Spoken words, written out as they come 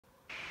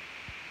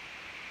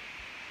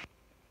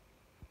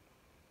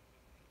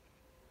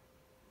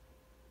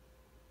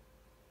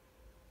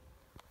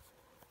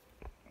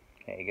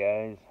Hey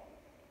guys,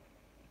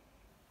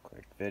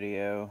 quick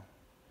video.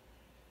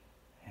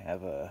 I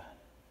have a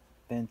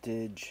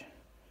vintage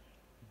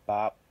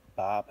Bop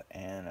Bop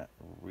and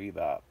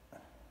Rebop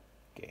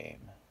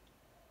game.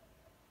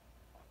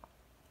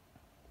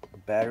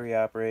 Battery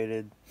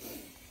operated.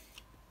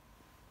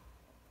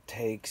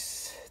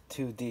 Takes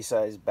two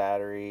D-sized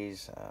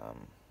batteries.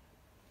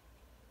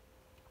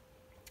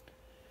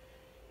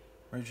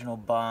 Original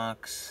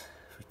box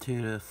for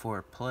 2 to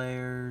 4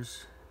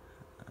 players.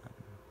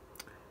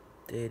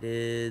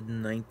 Dated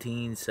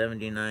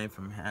 1979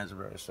 from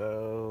Hasbro,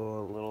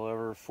 so a little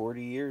over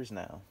 40 years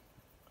now.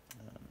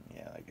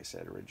 Yeah, like I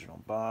said,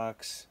 original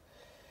box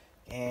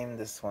game.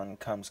 This one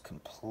comes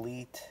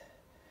complete.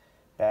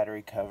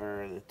 Battery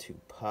cover, the 2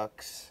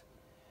 pucks,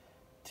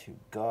 2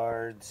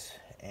 guards,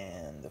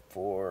 and the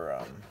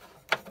 4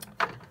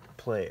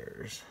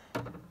 players.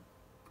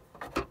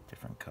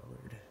 Different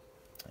colored.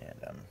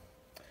 And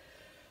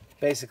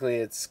basically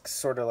it's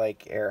sort of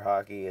like air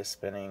hockey, a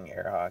spinning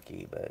air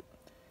hockey, but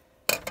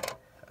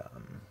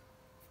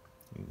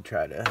you can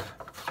try to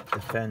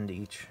defend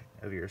each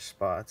of your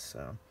spots.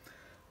 So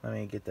let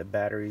me get the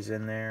batteries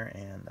in there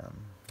and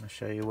I'll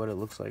show you what it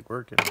looks like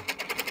working.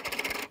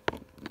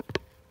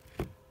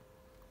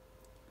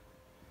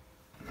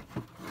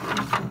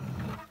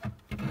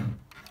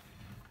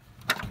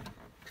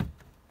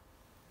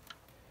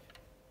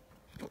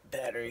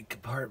 Battery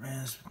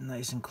compartment is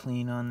nice and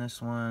clean on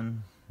this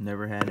one.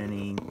 Never had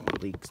any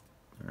leaks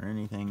or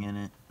anything in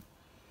it.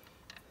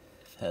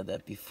 I've had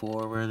that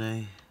before where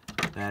the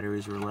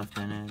batteries were left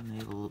in it and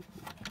they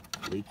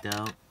leaked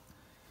out.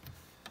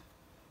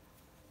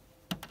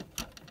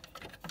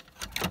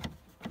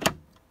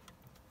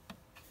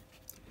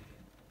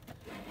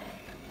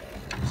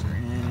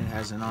 It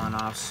has an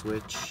on-off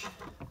switch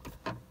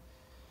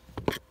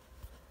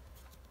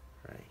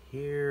right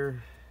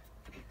here.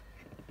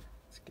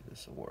 Let's give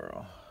this a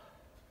whirl.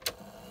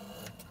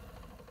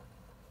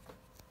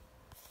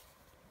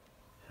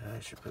 I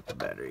should put the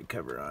battery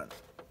cover on.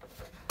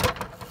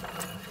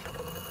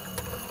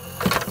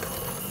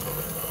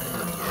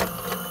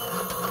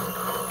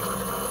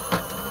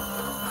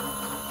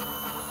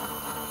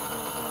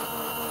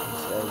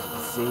 So as you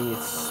can see,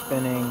 it's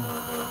spinning.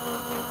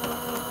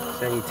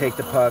 So you take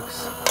the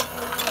pucks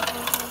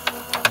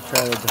and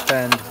try to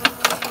defend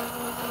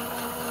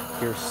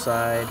your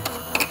side.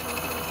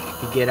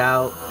 You get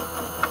out,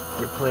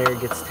 your player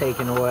gets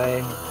taken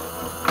away.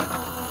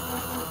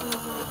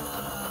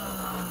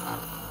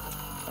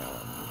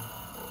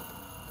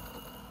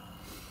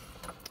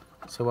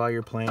 So while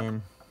you're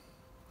playing,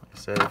 like I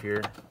said, if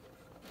your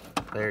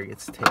player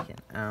gets taken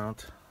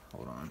out,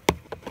 hold on.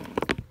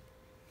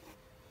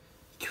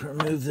 You can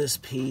remove this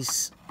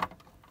piece.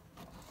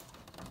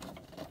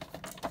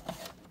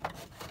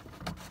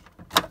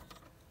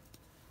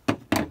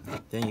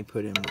 Then you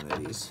put in one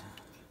of these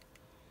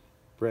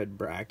red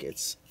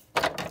brackets.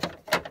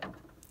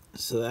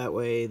 So that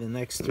way the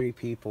next 3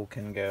 people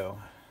can go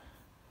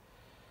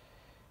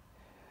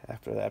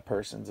after that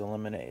person's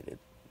eliminated.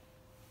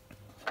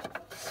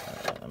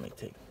 So let me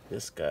take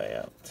this guy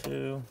out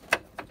too.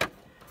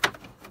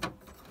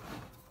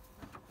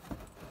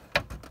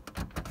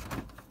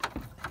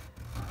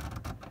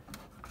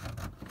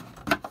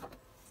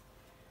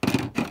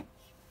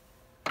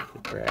 Put the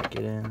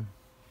bracket in.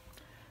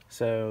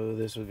 So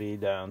this would be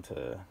down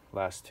to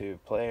last 2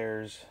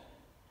 players,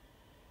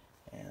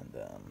 and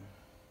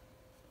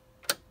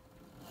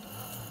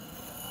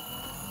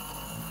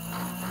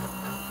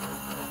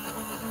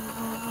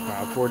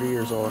wow, 40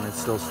 years old and it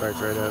still starts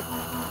right up.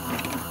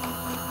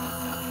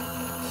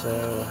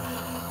 So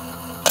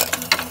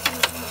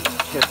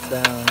chips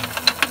down.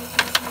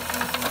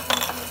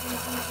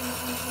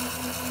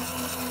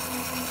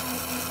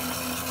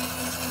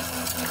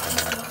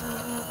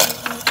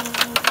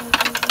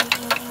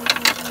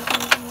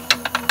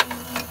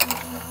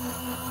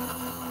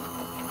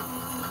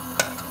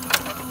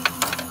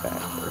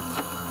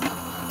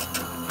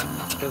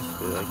 Supposed to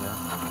be like that.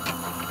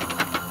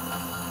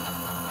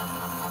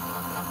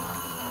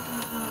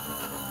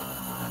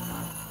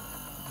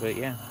 But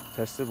yeah,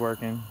 tested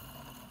working.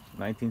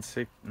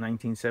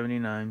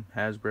 1979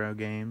 Hasbro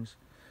games.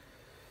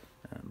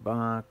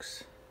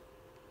 Box,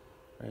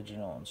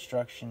 original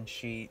instruction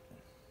sheet,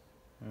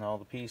 and all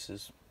the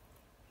pieces.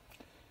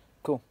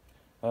 Cool.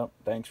 Well,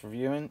 thanks for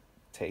viewing.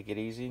 Take it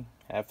easy.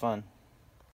 Have fun.